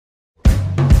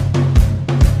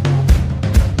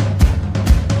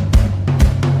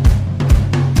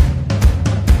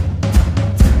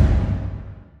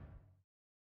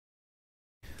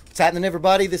happening,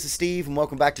 everybody? This is Steve, and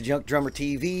welcome back to Junk Drummer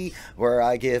TV, where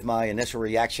I give my initial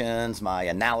reactions, my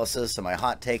analysis, and my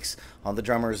hot takes on the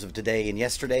drummers of today and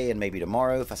yesterday, and maybe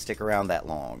tomorrow if I stick around that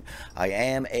long. I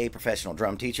am a professional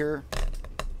drum teacher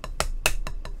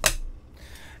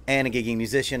and a gigging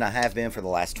musician. I have been for the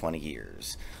last 20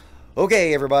 years.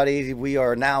 Okay, everybody, we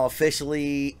are now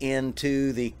officially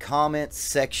into the comment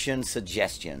section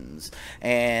suggestions,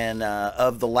 and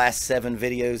of the last 7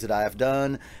 videos that I have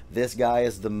done, this guy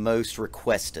is the most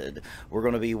requested. We're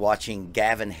going to be watching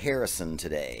Gavin Harrison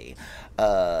today.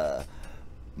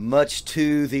 Much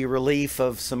to the relief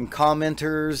of some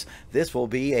commenters, this will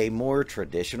be a more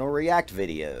traditional react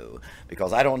video,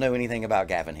 because I don't know anything about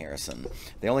Gavin Harrison.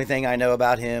 The only thing I know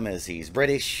about him is he's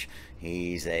British.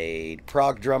 He's a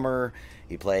prog drummer.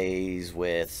 He plays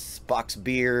with Spock's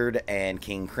Beard and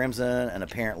King Crimson and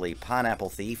apparently Pineapple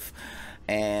Thief.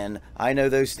 And I know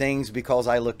those things because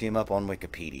I looked him up on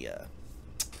Wikipedia.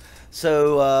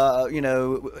 So, you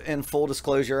know, in full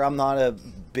disclosure, I'm not a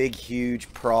big,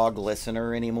 huge prog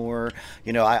listener anymore.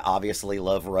 You know, I obviously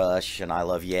love Rush and I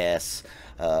love Yes.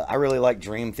 I really like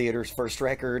Dream Theater's first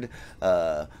record.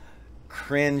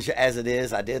 Cringe as it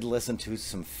is, I did listen to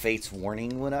some Fate's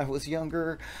Warning when I was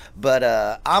younger,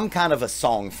 but I'm kind of a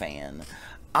song fan.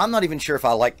 I'm not even sure if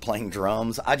I like playing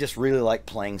drums. I just really like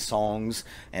playing songs,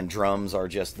 and drums are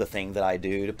just the thing that I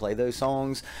do to play those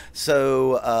songs.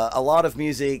 So a lot of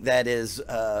music that is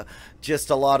just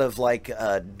a lot of like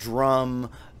drum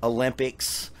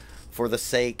Olympics for the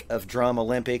sake of drum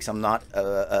Olympics, I'm not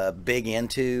big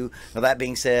into. Now, that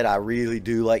being said, I really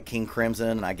do like King Crimson,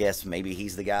 and I guess maybe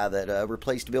he's the guy that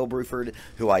replaced Bill Bruford,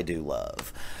 who I do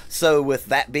love. So with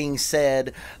that being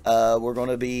said, we're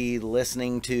going to be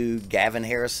listening to Gavin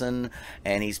Harrison,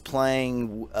 and he's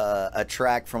playing a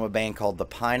track from a band called the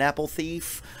Pineapple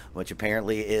Thief, which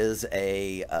apparently is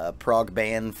a prog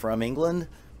band from England.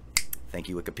 Thank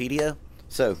you, Wikipedia.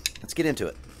 So let's get into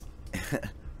it.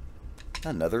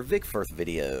 Another Vic Firth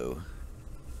video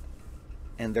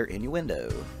and their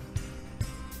innuendo.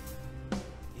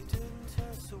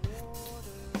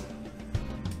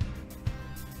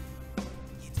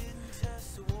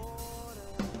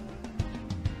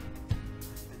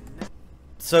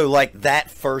 So like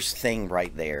that first thing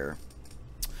right there,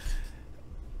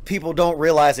 people don't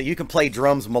realize that you can play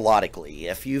drums melodically.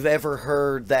 If you've ever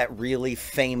heard that really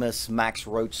famous Max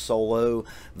Roach solo,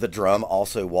 the drum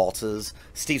also waltzes.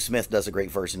 Steve Smith does a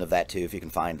great version of that too, if you can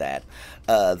find that.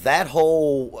 That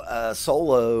whole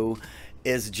solo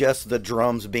is just the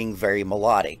drums being very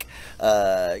melodic.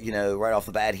 You know, right off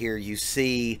the bat here, you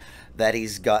see that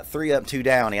he's got 3 up, 2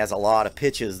 down. He has a lot of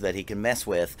pitches that he can mess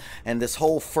with. And this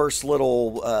whole first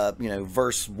little, you know,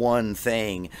 verse 1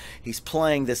 thing, he's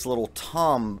playing this little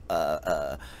tom,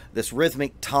 this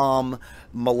rhythmic tom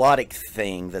melodic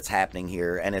thing that's happening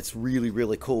here. And it's really,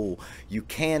 really cool. You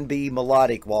can be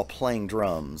melodic while playing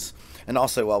drums. And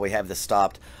also, while we have this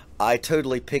stopped, I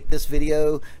totally picked this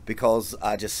video because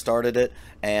I just started it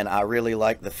and I really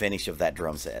like the finish of that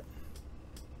drum set.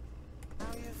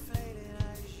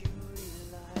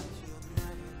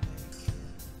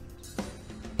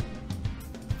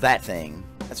 That thing,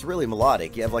 that's really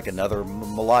melodic. You have like another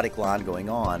melodic line going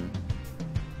on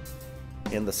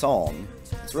in the song.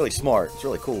 It's really smart. It's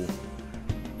really cool.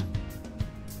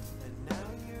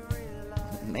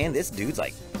 Man, this dude's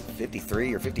like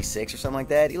 53 or 56 or something like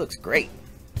that. He looks great.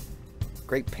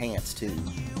 Great pants too.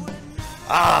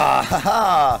 Ah, ha,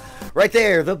 ha. Right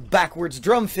there, the backwards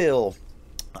drum fill.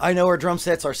 I know our drum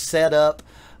sets are set up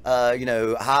you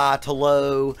know, high to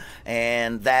low,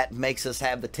 and that makes us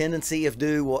have the tendency of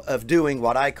doing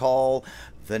what I call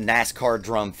the NASCAR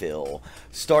drum fill.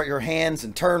 Start your hands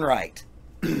and turn right.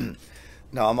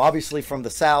 Now, I'm obviously from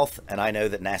the South, and I know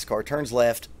that NASCAR turns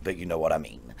left, but you know what I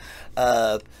mean.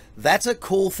 That's a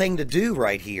cool thing to do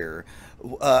right here.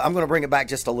 I'm going to bring it back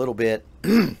just a little bit.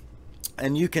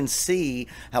 And you can see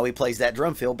how he plays that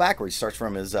drum fill backwards. Starts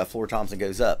from his floor toms and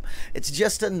goes up. It's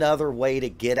just another way to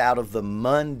get out of the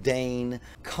mundane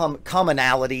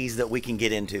commonalities that we can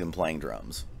get into in playing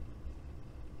drums.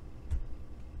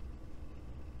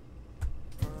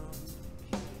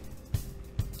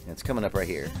 It's coming up right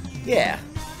here. Yeah,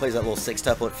 plays that little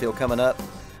 6-tuplet feel coming up.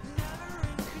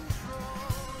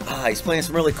 He's playing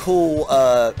some really cool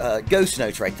ghost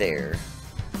notes right there.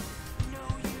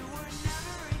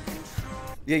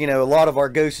 You know, a lot of our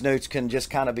ghost notes can just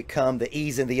kind of become the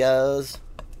E's and the U's,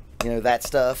 you know, that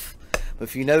stuff. But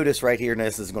if you notice right here,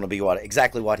 this is going to be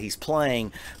exactly what he's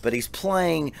playing. But he's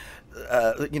playing,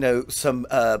 you know, some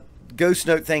ghost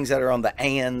note things that are on the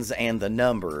ands and the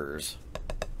numbers.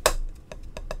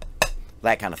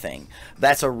 that kind of thing.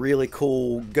 That's a really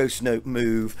cool ghost note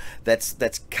move that's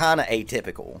kind of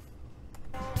atypical.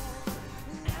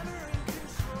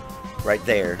 Right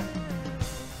there.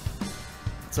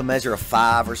 It's a measure of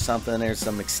 5 or something. There's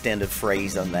some extended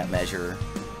phrase on that measure.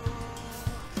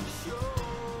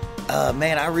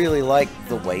 Man, I really like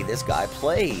the way this guy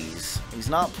plays. He's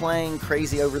not playing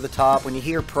crazy over the top. When you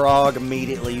hear prog,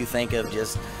 immediately you think of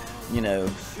just, you know,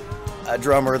 a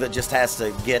drummer that just has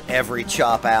to get every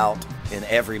chop out in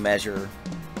every measure.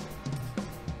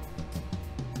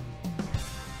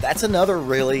 That's another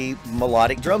really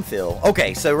melodic drum fill.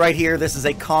 Okay, so right here, this is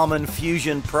a common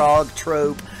fusion prog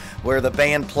trope where the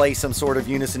band plays some sort of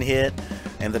unison hit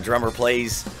and the drummer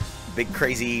plays big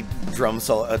crazy drum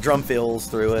fills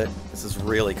through it. This is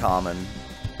really common.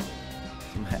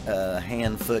 Some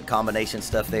hand-foot combination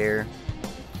stuff there.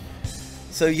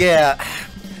 So yeah,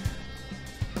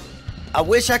 I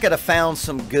wish I could have found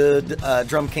some good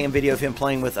drum cam video of him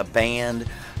playing with a band.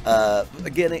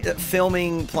 Again,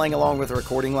 filming, playing along with a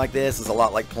recording like this is a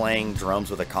lot like playing drums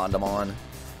with a condom on.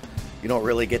 You don't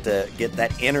really get to get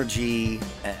that energy,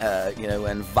 you know,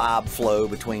 and vibe flow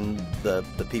between the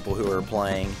people who are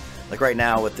playing. Like right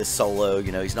now with this solo,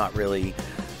 you know, he's not really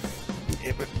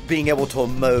being able to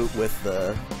emote with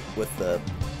the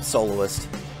soloist.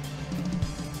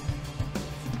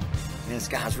 And this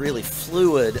guy's really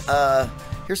fluid.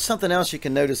 Here's something else you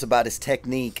can notice about his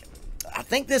technique. I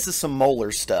think this is some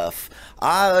Moeller stuff.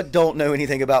 I don't know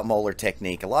anything about Moeller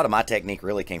technique. A lot of my technique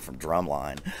really came from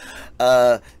drumline.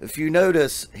 If you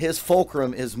notice, his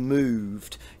fulcrum is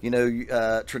moved. You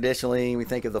know, traditionally we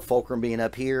think of the fulcrum being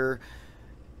up here.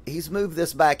 He's moved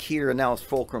this back here, and now his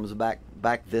fulcrum's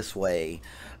back this way.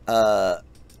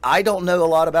 I don't know a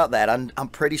lot about that. I'm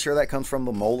pretty sure that comes from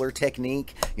the Moeller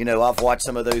technique. You know, I've watched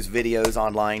some of those videos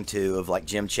online too of like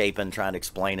Jim Chapin trying to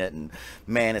explain it, and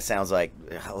man, it sounds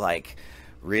like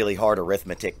really hard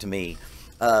arithmetic to me.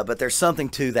 But there's something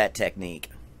to that technique.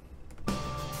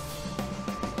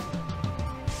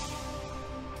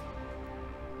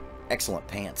 Excellent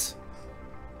pants.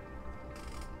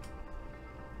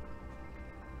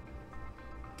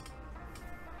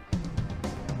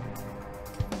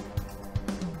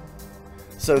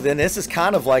 So then this is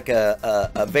kind of like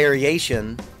a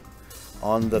variation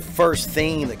on the first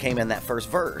theme that came in that first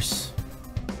verse.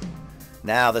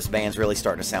 Now this band's really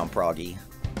starting to sound proggy.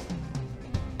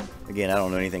 Again, I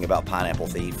don't know anything about Pineapple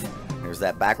Thief. There's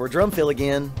that backward drum fill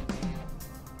again.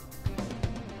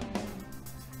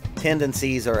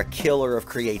 Tendencies are a killer of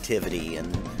creativity,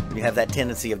 and when you have that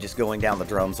tendency of just going down the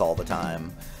drums all the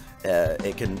time,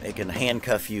 it can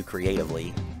handcuff you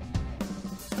creatively.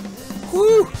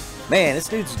 Woo! Man, this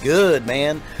dude's good,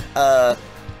 man.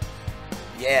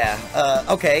 Yeah.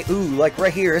 Okay. Ooh, like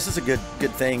right here, this is a good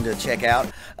thing to check out.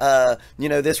 You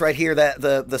know, this right here, that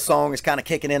the song is kind of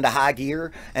kicking into high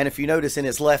gear, and if you notice in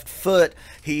his left foot,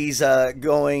 he's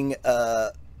going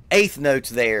eighth notes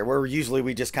there, where usually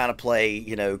we just kind of play,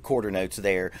 you know, quarter notes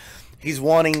there. He's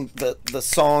wanting the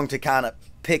song to kind of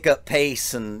pick up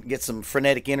pace and get some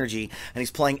frenetic energy, and he's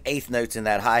playing eighth notes in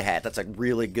that hi-hat. That's a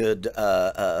really good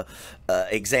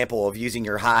example of using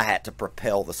your hi-hat to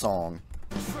propel the song.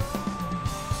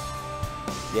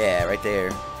 Yeah, right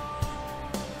there.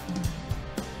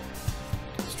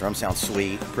 This drum sounds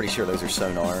sweet. Pretty sure those are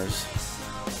sonars.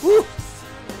 Woo!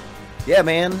 Yeah,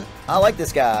 man, I like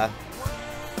this guy.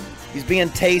 He's being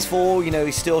tasteful, you know,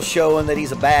 he's still showing that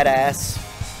he's a badass.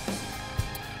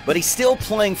 But he's still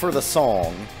playing for the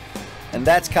song, and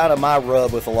that's kind of my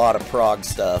rub with a lot of prog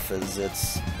stuff. Is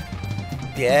it's,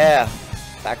 yeah,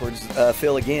 backwards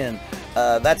fill again.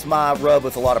 That's my rub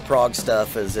with a lot of prog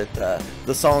stuff. Is that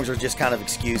the songs are just kind of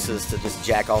excuses to just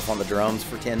jack off on the drums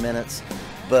for 10 minutes.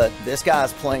 But this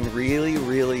guy's playing really,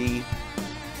 really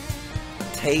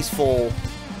tasteful.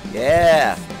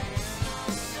 Yeah,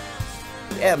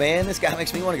 yeah, man, this guy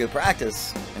makes me want to go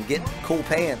practice and get cool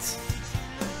pants.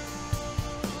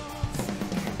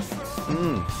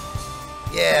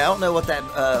 Yeah, I don't know what that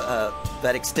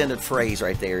that extended phrase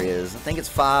right there is. I think it's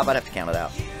 5. I'd have to count it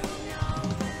out.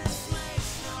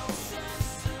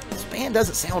 This band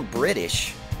doesn't sound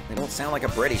British. They don't sound like a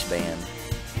British band.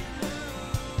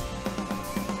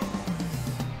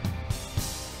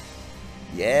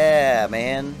 Yeah,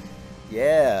 man.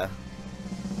 Yeah.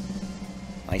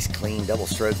 Nice clean double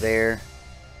stroke there.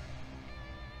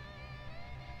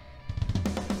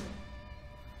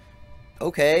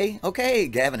 Okay,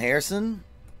 Gavin Harrison.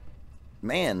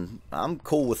 Man, I'm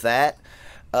cool with that.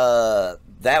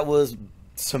 That was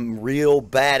some real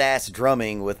badass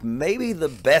drumming with maybe the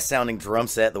best sounding drum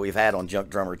set that we've had on Junk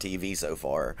Drummer TV so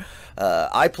far.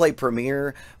 I play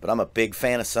Premiere, but I'm a big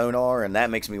fan of Sonar, and that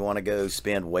makes me want to go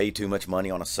spend way too much money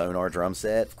on a Sonar drum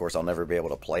set. Of course, I'll never be able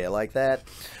to play it like that.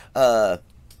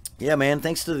 Yeah, man,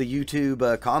 thanks to the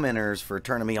YouTube commenters for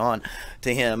turning me on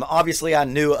to him. Obviously, I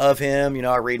knew of him. You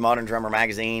know, I read Modern Drummer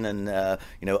magazine and,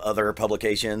 you know, other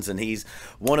publications, and he's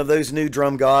one of those new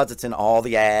drum gods that's in all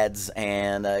the ads.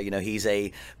 And, you know, he's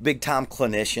a big-time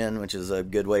clinician, which is a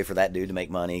good way for that dude to make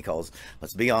money because,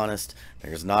 let's be honest,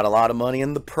 there's not a lot of money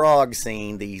in the prog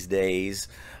scene these days.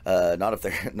 Not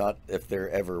if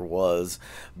there ever was.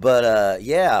 But,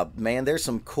 yeah, man, there's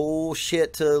some cool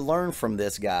shit to learn from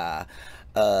this guy.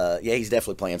 Yeah, he's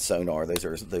definitely playing Sonar. Those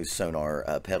are those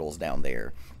Sonar pedals down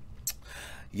there.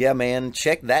 Yeah, man,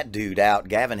 check that dude out,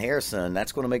 Gavin Harrison.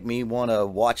 That's going to make me want to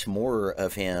watch more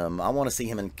of him. I want to see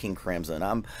him in King Crimson.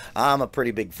 I'm a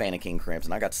pretty big fan of King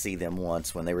Crimson. I got to see them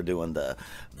once when they were doing the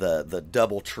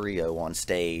double trio on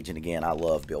stage. And again, I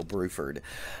love Bill Bruford.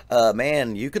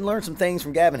 Man, you can learn some things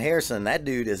from Gavin Harrison. That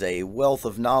dude is a wealth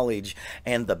of knowledge.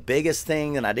 And the biggest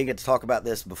thing, and I didn't get to talk about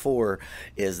this before,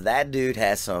 is that dude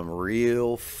has some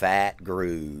real fat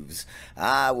grooves.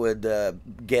 I would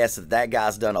guess that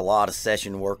guy's done a lot of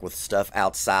session work with stuff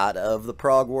outside of the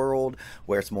prog world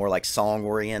where it's more like song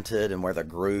oriented and where the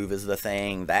groove is the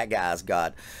thing. That guy's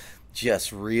got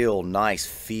just real nice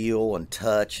feel and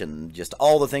touch and just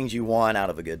all the things you want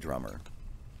out of a good drummer.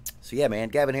 So yeah, man,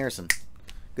 Gavin Harrison,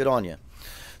 good on you.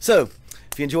 So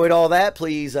if you enjoyed all that,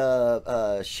 please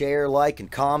share, like,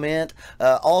 and comment.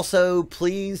 Also,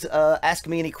 please ask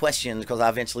me any questions because I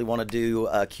eventually want to do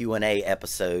a Q&A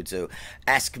episode. So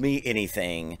ask me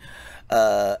anything.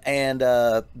 And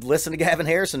listen to Gavin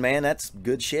Harrison, man. That's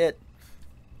good shit.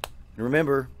 And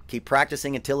remember, keep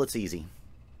practicing until it's easy.